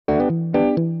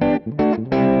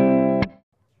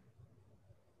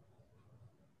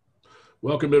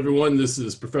Welcome, everyone. This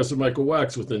is Professor Michael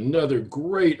Wax with another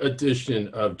great edition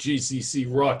of GCC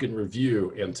Rock and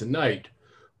Review. And tonight,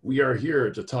 we are here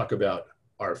to talk about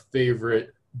our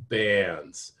favorite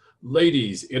bands.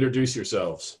 Ladies, introduce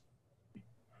yourselves.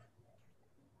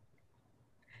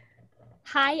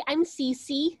 Hi, I'm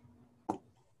Cece.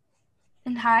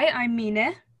 And hi, I'm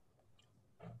Mine.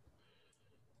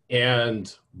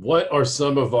 And what are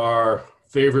some of our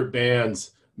favorite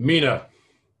bands? Mina.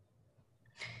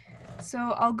 So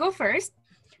I'll go first.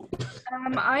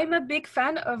 I'm a big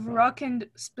fan of rock and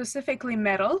specifically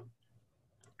metal.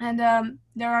 And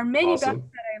there are many Awesome.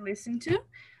 bands that I listen to.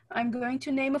 I'm going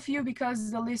to name a few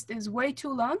because the list is way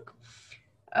too long.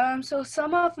 So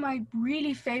some of my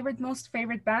really most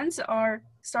favorite bands are,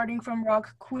 starting from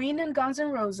rock, Queen and Guns N'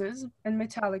 Roses and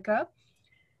Metallica,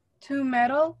 to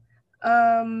metal,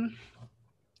 I'd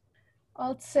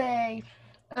say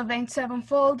Avenged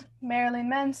Sevenfold, Marilyn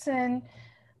Manson,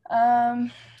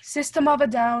 System of a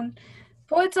Down,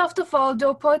 Poets of the Fall,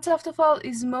 though Poets of the Fall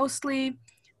is mostly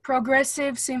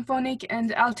progressive, symphonic,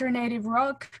 and alternative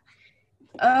rock,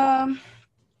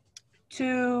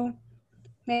 to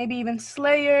maybe even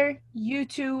Slayer,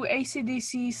 U2,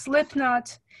 AC/DC,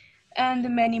 Slipknot,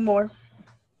 and many more.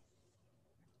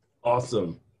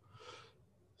 Awesome.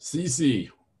 Cece,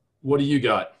 what do you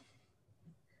got?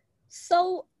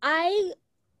 So I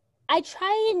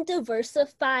try and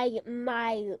diversify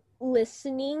my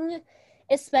listening,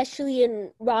 especially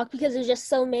in rock, because there's just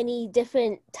so many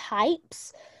different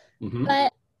types. Mhm.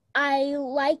 But I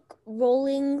like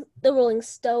the Rolling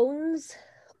Stones,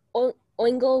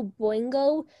 Oingo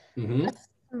Boingo, Mhm. a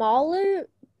smaller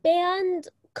band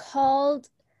called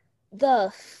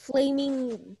the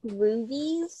Flaming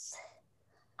Groovies.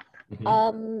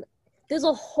 Mhm. There's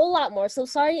a whole lot more, so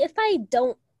sorry if I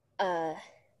don't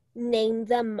name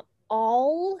them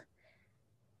all.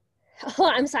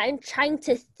 Oh, I'm sorry, I'm trying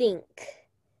to think.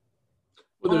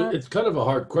 Well, it's kind of a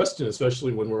hard question,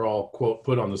 especially when we're all, quote,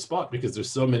 put on the spot, because there's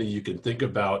so many you can think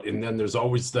about. And then there's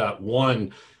always that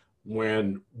one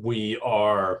when we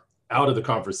are out of the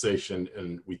conversation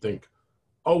and we think,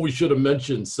 oh, we should have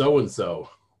mentioned so-and-so.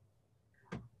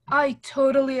 I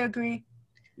totally agree.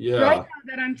 Yeah. Right now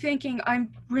that I'm thinking,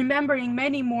 I'm remembering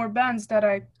many more bands that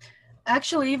I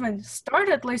actually even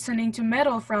started listening to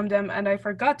metal from them, and I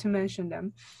forgot to mention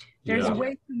them. There's Yeah.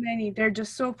 way too many. They're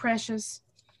just so precious.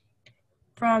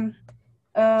 From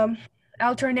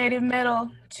alternative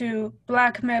metal to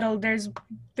black metal, there's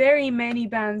very many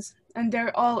bands, and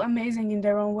they're all amazing in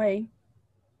their own way.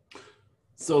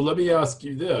 So let me ask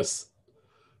you this,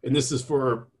 and this is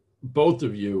for both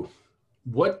of you.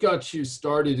 What got you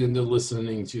started into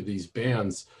listening to these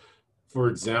bands? For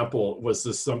example, was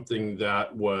this something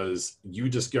that was you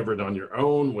discovered on your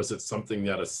own? Was it something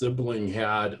that a sibling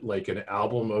had, like an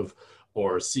album of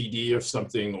or a CD of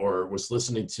something, or was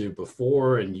listening to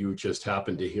before and you just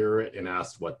happened to hear it and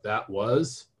asked what that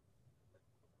was?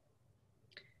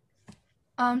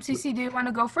 Cece, do you want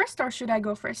to go first, or should I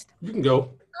go first? You can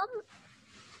go.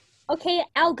 Okay,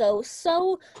 I'll go.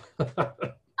 So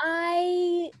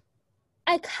I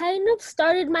kind of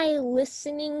started my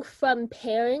listening from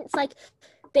parents. Like,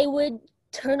 they would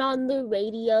turn on the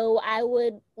radio, I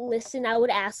would listen, I would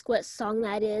ask what song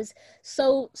that is.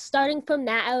 So starting from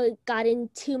that, I got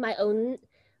into my own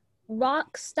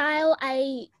rock style.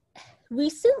 I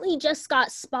recently just got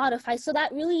Spotify, so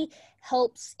that really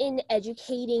helps in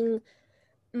educating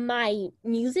my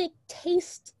music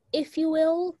taste, if you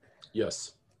will.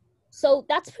 Yes. So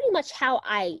that's pretty much how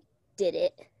I did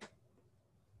it.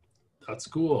 That's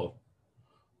cool.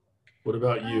 What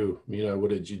about you, Mina? What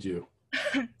did you do?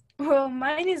 Well,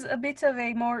 mine is a bit of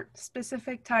a more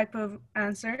specific type of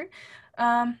answer.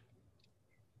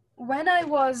 When I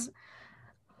was,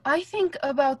 I think,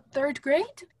 about third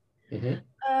grade,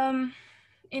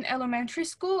 in elementary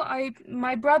school,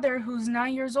 my brother, who's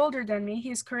 9 years older than me,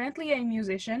 he's currently a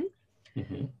musician.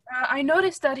 I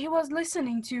noticed that he was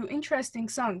listening to interesting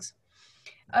songs.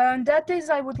 That days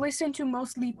I would listen to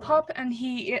mostly pop, and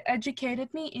he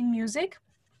educated me in music.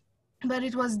 But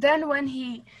it was then when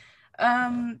he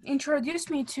introduced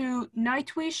me to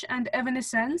Nightwish and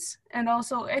Evanescence, and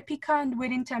also Epica and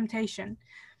Within Temptation.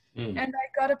 And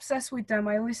I got obsessed with them.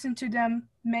 I listened to them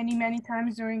many, many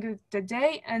times during the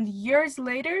day. And years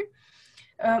later,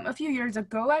 a few years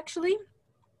ago actually,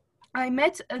 I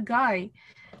met a guy,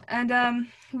 and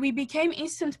we became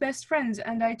instant best friends.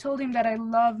 And I told him that I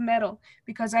love metal,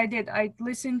 because I did. I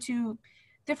listened to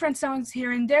different songs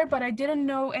here and there, but I didn't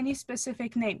know any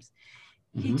specific names.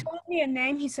 He told me a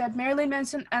name. He said Marilyn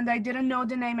Manson, and I didn't know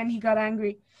the name, and he got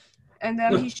angry. And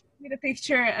he showed me the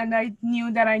picture and I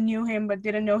knew that I knew him but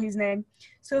didn't know his name.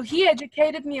 So he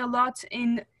educated me a lot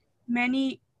in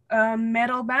many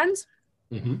metal bands.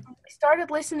 Mm-hmm. We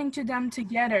started listening to them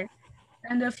together.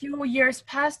 And a few years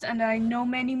passed and I know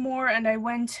many more, and I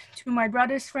went to my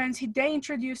brother's friends. They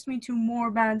introduced me to more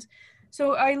bands.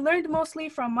 So I learned mostly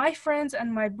from my friends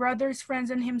and my brother's friends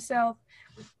and himself.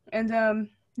 And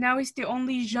now it's the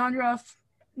only genre of,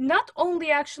 not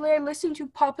only actually, I listen to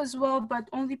pop as well, but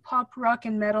only pop, rock,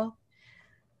 and metal.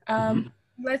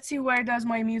 Let's see where does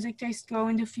my music taste go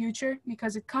in the future,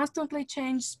 because it constantly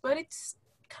changes, but it's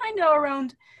kind of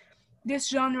around these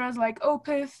genres like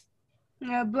Opeth,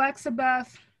 Black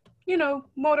Sabbath,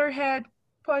 Motorhead,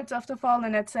 Poets of the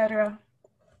Fallen, etc.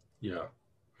 Yeah,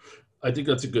 I think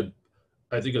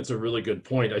that's a really good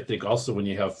point. I think also when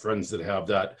you have friends that have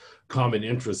that common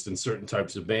interest in certain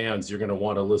types of bands, you're going to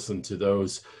want to listen to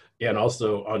those, and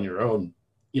also on your own,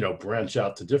 branch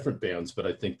out to different bands. But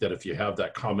I think that if you have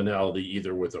that commonality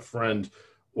either with a friend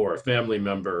or a family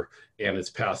member, and it's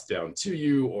passed down to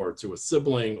you or to a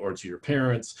sibling or to your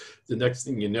parents, the next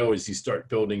thing you know is you start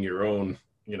building your own,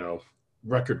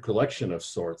 record collection of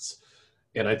sorts.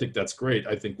 And I think that's great.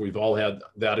 I think we've all had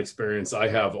that experience. I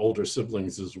have older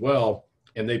siblings as well,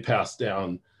 and they passed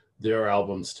down their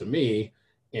albums to me,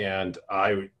 and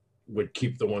I would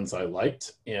keep the ones I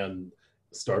liked and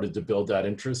started to build that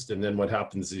interest. And then what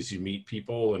happens is you meet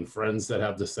people and friends that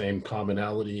have the same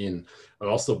commonality, and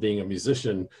also being a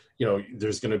musician,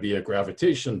 there's going to be a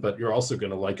gravitation, but you're also going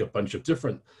to like a bunch of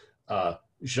different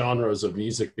genres of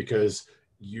music because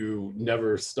you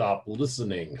never stop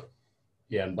listening.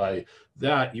 And by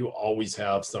that, you always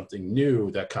have something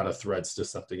new that kind of threads to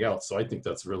something else. So I think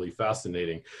that's really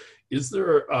fascinating. Is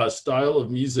there a style of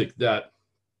music that,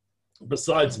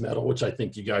 besides metal, which I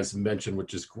think you guys mentioned,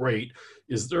 which is great,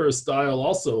 is there a style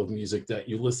also of music that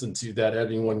you listen to that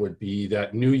anyone would be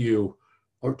that knew you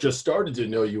or just started to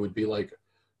know you would be like,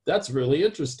 that's really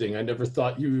interesting. I never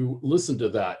thought you listened to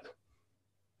that.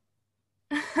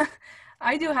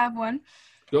 I do have one.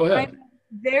 Go ahead. I'm a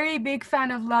very big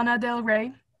fan of Lana Del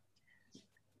Rey.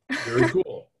 Very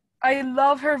cool. I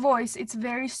love her voice. It's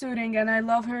very soothing, and I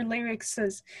love her lyrics.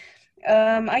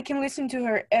 I can listen to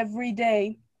her every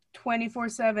day,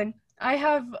 24/7. I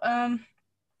have a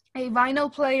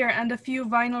vinyl player and a few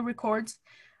vinyl records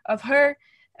of her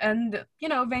and,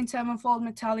 Avenged Sevenfold,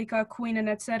 Metallica, Queen, and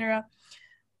etc.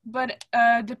 But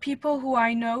the people who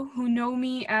I know, who know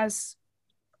me as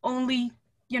only,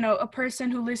 a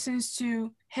person who listens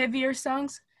to heavier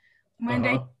songs, when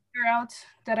they figure out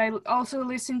that I also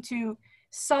listen to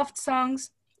soft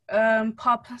songs,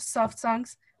 pop soft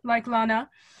songs like Lana,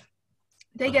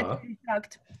 they get very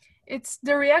shocked.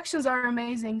 The reactions are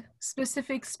amazing,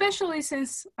 especially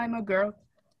since I'm a girl,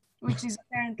 which is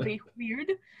apparently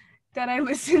weird that I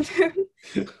listen to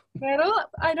metal.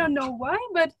 I don't know why,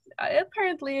 but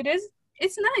apparently it is.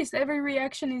 It's nice. Every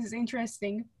reaction is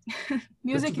interesting.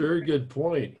 Music. That's a very good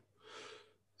point.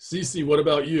 Cece, what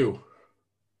about you?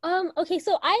 Okay,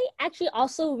 so I actually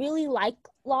also really like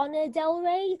Lana Del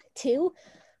Rey too.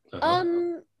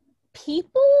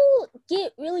 People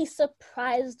get really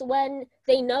surprised when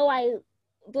they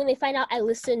find out I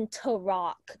listen to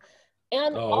rock.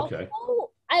 And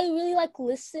also I really like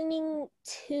listening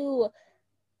to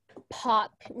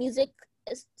pop music,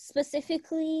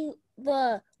 specifically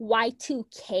the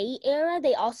Y2K era.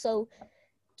 They also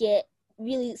get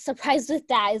really surprised with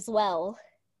that as well.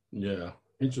 Yeah,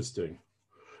 interesting.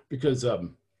 Because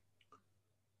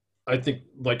I think,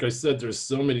 like I said, there's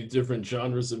so many different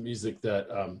genres of music that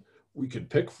we could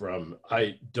pick from.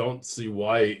 I don't see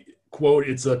why, quote,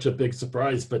 it's such a big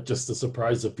surprise, but just the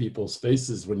surprise of people's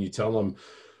faces when you tell them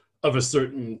of a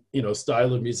certain,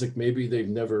 style of music maybe they've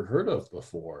never heard of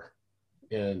before.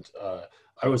 And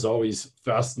I was always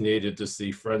fascinated to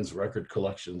see friends' record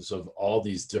collections of all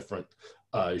these different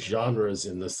genres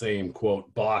in the same,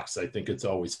 quote, box. I think it's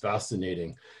always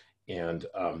fascinating. And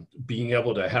being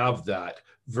able to have that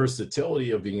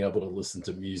versatility of being able to listen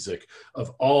to music of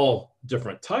all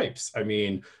different types. I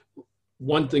mean,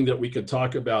 one thing that we could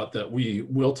talk about, that we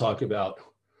will talk about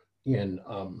in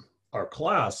our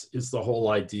class, is the whole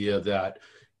idea that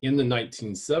in the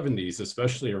 1970s,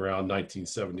 especially around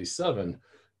 1977,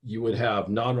 you would have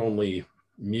not only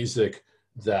music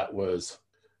that was,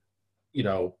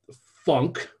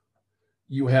 funk,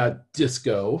 you had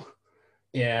disco,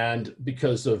 and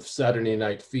because of Saturday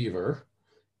Night Fever.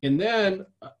 And then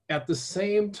at the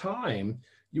same time,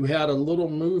 you had a little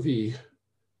movie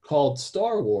called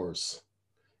Star Wars.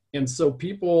 And so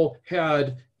people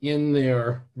had in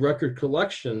their record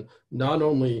collection, not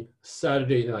only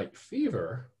Saturday Night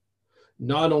Fever,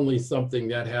 not only something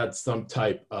that had some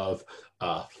type of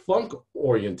funk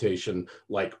orientation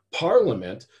like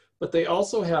Parliament, but they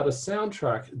also had a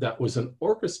soundtrack that was an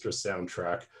orchestra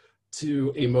soundtrack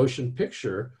to a motion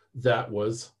picture that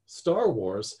was Star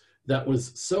Wars, that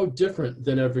was so different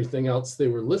than everything else they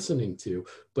were listening to.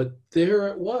 But there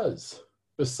it was,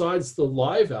 besides the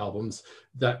live albums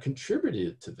that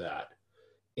contributed to that.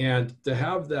 And to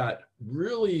have that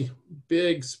really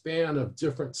big span of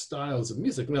different styles of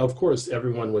music. Now, of course,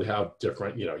 everyone would have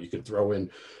different, you could throw in,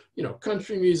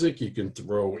 country music, you can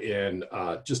throw in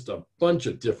just a bunch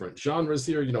of different genres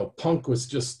here. Punk was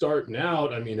just starting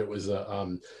out. I mean, it was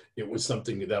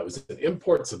something that was an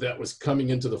import. So that was coming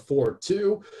into the fore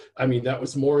too. I mean, that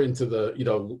was more into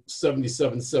the,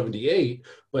 77, 78,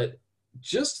 but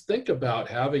just think about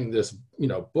having this,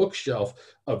 bookshelf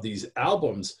of these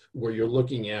albums where you're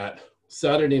looking at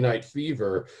Saturday Night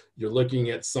Fever, you're looking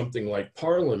at something like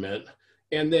Parliament,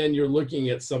 and then you're looking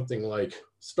at something like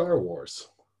Star Wars.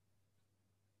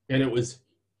 And it was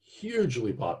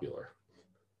hugely popular.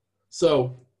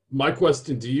 So my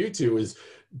question to you two is,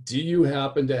 do you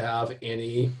happen to have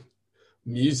any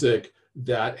music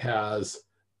that has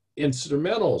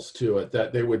instrumentals to it,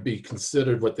 that they would be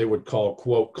considered what they would call,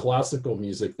 quote, classical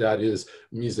music, that is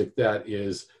music that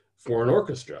is for an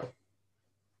orchestra?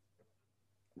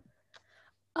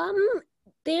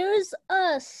 There's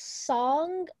a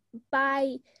song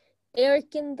by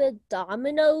Eric and the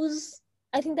Dominoes.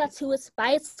 I think that's who it's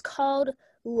by. It's called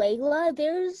Layla.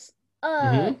 There's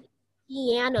a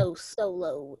piano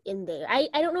solo in there. I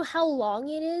don't know how long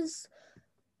it is,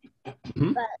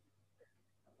 but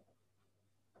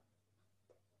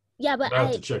yeah, but I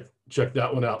have to check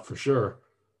that one out for sure.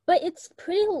 But it's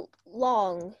pretty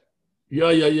long. Yeah.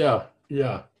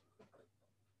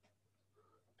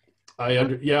 I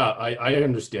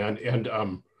understand. And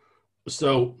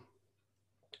so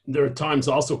there are times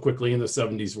also quickly in the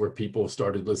 70s where people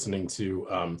started listening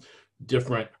to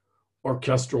different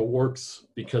orchestral works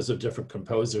because of different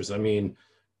composers. I mean,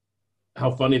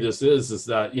 how funny this is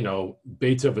that,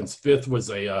 Beethoven's Fifth was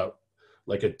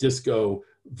like a disco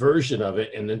version of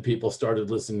it, and then people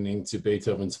started listening to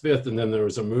Beethoven's Fifth, and then there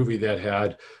was a movie that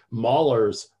had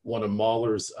one of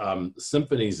Mahler's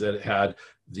symphonies that had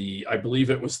I believe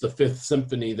it was the Fifth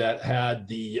Symphony that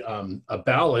had a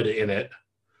ballad in it,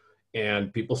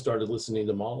 and people started listening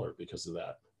to Mahler because of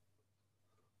that.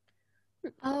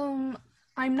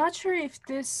 I'm not sure if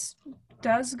this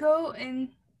does go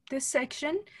in this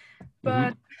section,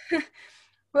 but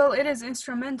well, it is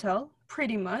instrumental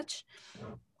pretty much.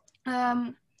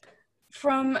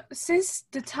 Since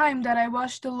the time that I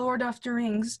watched The Lord of the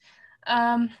Rings,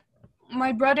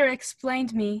 my brother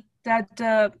explained me that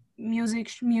the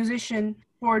musician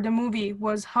for the movie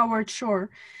was Howard Shore.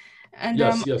 And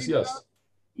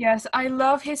yes, I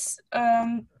love his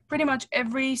pretty much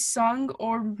every song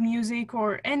or music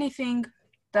or anything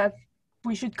that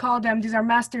we should call them. These are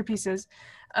masterpieces.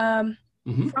 From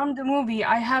the movie,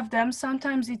 I have them.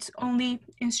 Sometimes it's only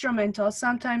instrumental.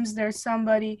 Sometimes there's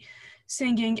somebody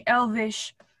singing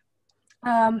Elvish.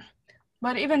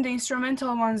 But even the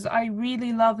instrumental ones, I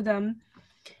really love them.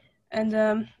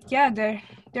 And yeah,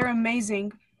 they're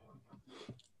amazing.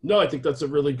 No, I think that's a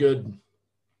really good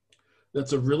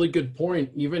point.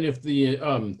 Even if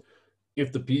the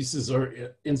pieces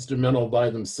are instrumental by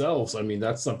themselves, I mean,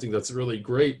 that's something that's really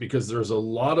great, because there's a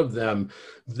lot of them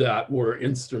that were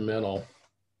instrumental.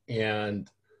 And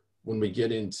when we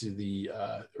get into the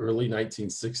early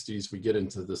 1960s, we get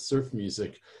into the surf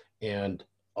music, and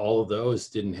all of those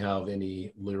didn't have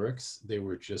any lyrics. They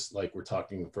were just like, we're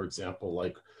talking, for example,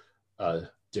 like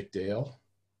Dick Dale.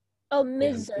 Oh,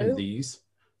 Missouri. And these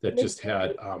that just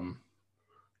had,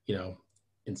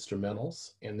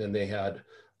 instrumentals. And then they had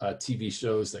TV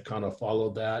shows that kind of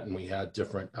followed that. And we had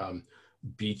different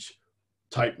beach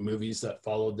type movies that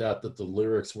followed that the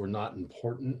lyrics were not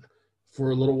important for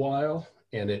a little while.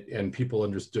 And people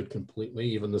understood completely.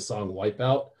 Even the song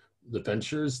Wipeout, The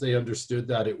Ventures, they understood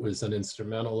that it was an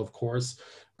instrumental, of course,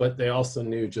 but they also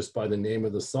knew just by the name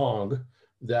of the song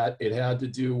that it had to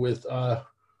do with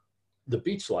the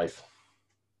beach life.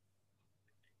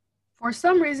 For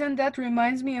some reason, that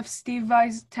reminds me of Steve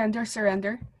Vai's Tender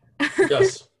Surrender.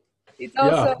 Yes. It's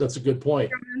also yeah, that's a good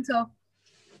point.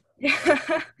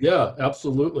 Yeah,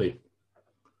 absolutely.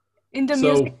 In the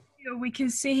music video, we can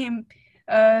see him,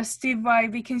 Steve Vai,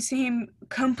 we can see him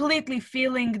completely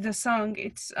feeling the song.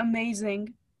 It's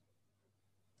amazing.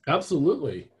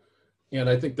 Absolutely. And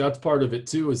I think that's part of it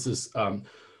too, is this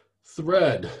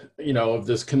thread, of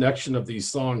this connection of these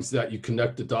songs that you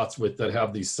connect the dots with, that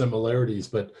have these similarities,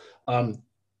 but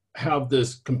have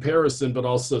this comparison, but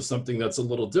also something that's a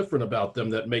little different about them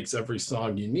that makes every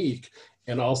song unique,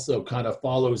 and also kind of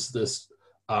follows this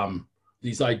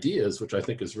these ideas, which I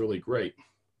think is really great.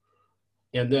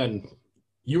 And then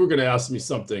you were going to ask me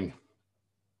something.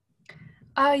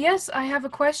 Yes, I have a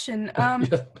question.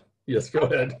 Yes, go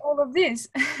ahead. All of this.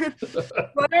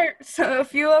 What are a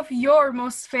few of your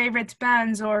most favorite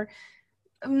bands or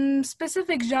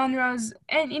specific genres,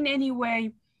 and in any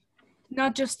way,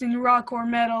 not just in rock or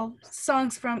metal,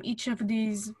 songs from each of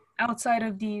these, outside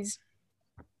of these?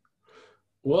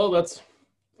 Well,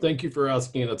 thank you for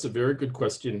asking. That's a very good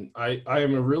question. I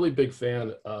am a really big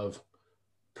fan of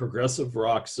progressive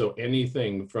rock. So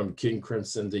anything from King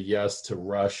Crimson to Yes to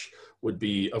Rush would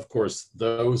be, of course,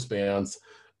 those bands.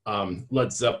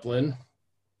 Led Zeppelin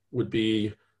would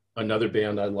be another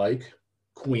band I like.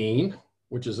 Queen,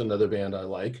 which is another band I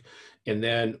like. And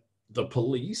then The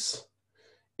Police.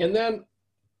 And then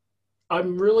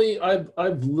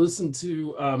I've listened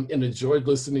to and enjoyed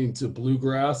listening to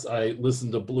bluegrass. I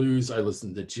listen to blues. I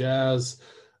listen to jazz.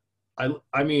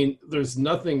 I mean, there's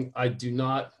nothing I do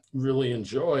not really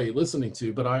enjoy listening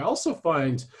to, but I also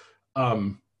find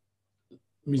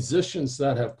musicians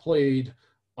that have played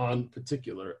on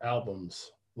particular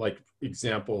albums, like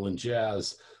example in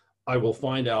jazz, I will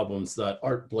find albums that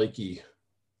Art Blakey,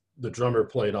 the drummer,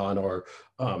 played on, or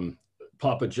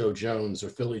Papa Joe Jones or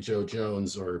Philly Joe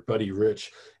Jones or Buddy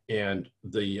Rich. And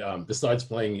besides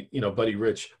playing, Buddy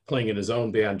Rich playing in his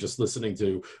own band, just listening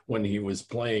to when he was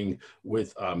playing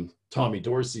with Tommy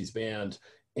Dorsey's band.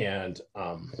 And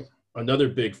another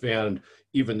big fan,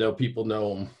 even though people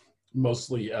know him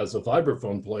mostly as a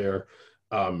vibraphone player,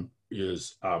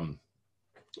 is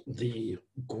the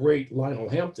great Lionel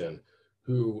Hampton,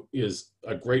 who is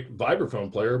a great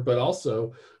vibraphone player, but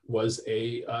also was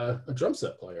a drum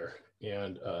set player.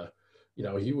 And,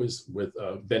 he was with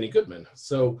Benny Goodman.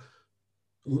 So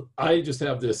I just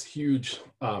have this huge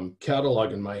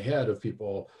catalog in my head of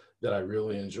people that I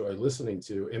really enjoy listening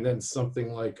to. And then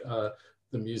something like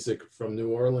the music from New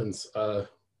Orleans,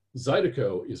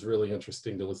 Zydeco is really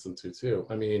interesting to listen to too.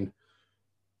 I mean,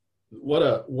 what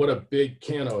a big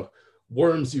can of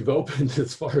worms you've opened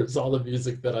as far as all the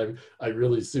music that I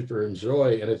really super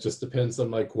enjoy. And it just depends on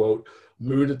my quote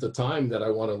mood at the time that I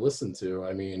want to listen to.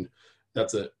 I mean,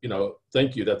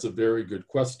 thank you. That's a very good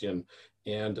question.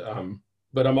 And,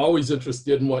 but I'm always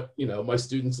interested in what, my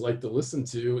students like to listen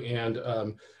to.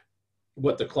 And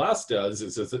what the class does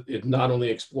is it not only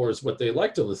explores what they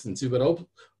like to listen to, but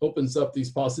opens up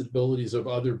these possibilities of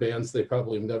other bands they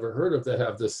probably have never heard of that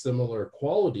have this similar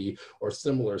quality or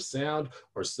similar sound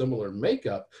or similar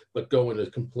makeup, but go in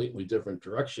a completely different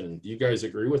direction. Do you guys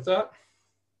agree with that?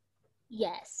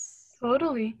 Yes.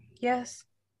 Totally, yes.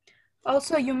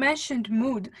 Also, you mentioned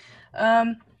mood,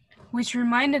 which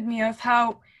reminded me of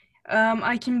how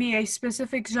I can be a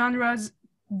specific genre's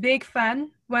big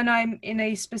fan when I'm in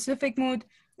a specific mood,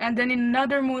 and then in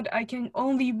another mood I can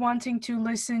only wanting to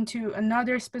listen to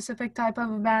another specific type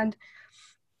of a band.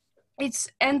 It's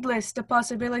endless, the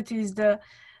possibilities, the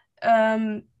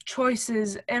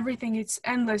choices, everything. It's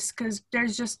endless because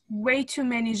there's just way too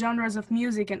many genres of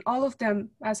music, and all of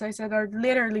them, as I said, are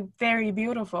literally very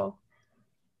beautiful.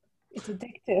 It's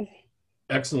addictive.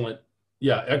 Excellent.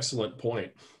 Yeah, excellent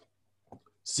point.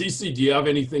 Cece, do you have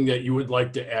anything that you would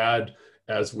like to add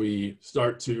as we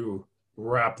start to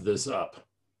wrap this up?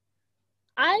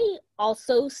 I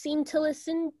also seem to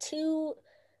listen to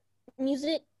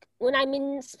music when I'm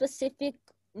in specific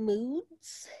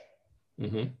moods.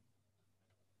 Mm-hmm.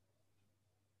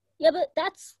 Yeah, but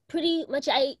that's pretty much,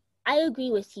 I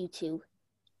agree with you too.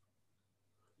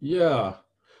 Yeah,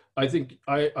 I think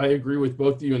I agree with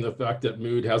both of you in the fact that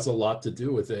mood has a lot to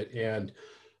do with it. And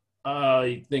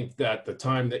I think that the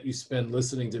time that you spend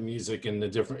listening to music and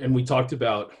and we talked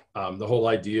about the whole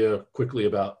idea quickly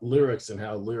about lyrics and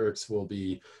how lyrics will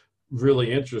be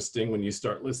really interesting when you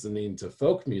start listening to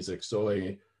folk music. So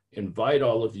I invite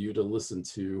all of you to listen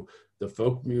to the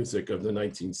folk music of the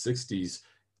 1960s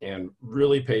and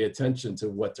really pay attention to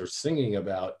what they're singing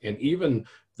about. And even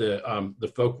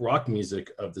the folk rock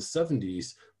music of the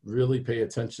 70s, really pay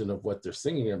attention of what they're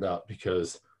singing about,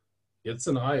 because it's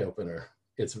an eye-opener.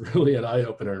 It's really an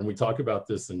eye-opener. And we talk about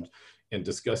this and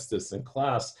discuss this in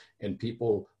class, and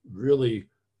people really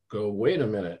go, wait a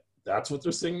minute, that's what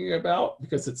they're singing about?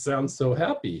 Because it sounds so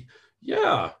happy.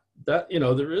 Yeah, that,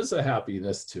 there is a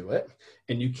happiness to it.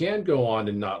 And you can go on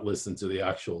and not listen to the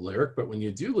actual lyric, but when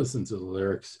you do listen to the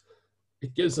lyrics,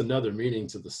 it gives another meaning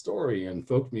to the story. And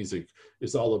folk music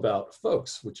is all about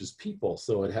folks, which is people.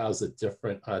 So it has a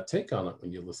different take on it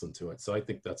when you listen to it. So I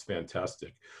think that's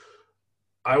fantastic.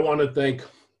 I want to thank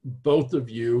both of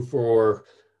you for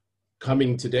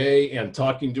coming today and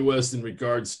talking to us in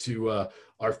regards to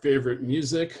our favorite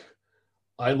music.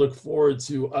 I look forward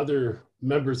to other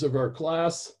members of our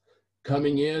class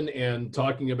coming in and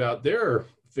talking about their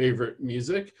favorite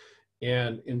music.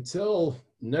 And until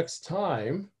next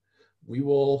time, we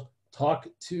will talk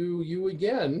to you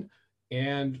again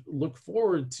and look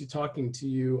forward to talking to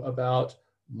you about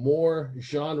more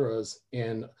genres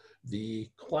in the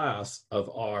class of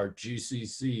our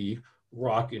GCC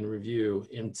Rock in Review.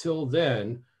 Until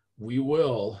then, we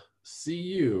will see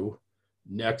you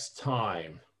next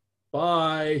time.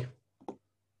 Bye.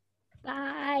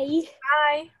 Bye.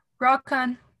 Bye. Rock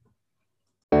on.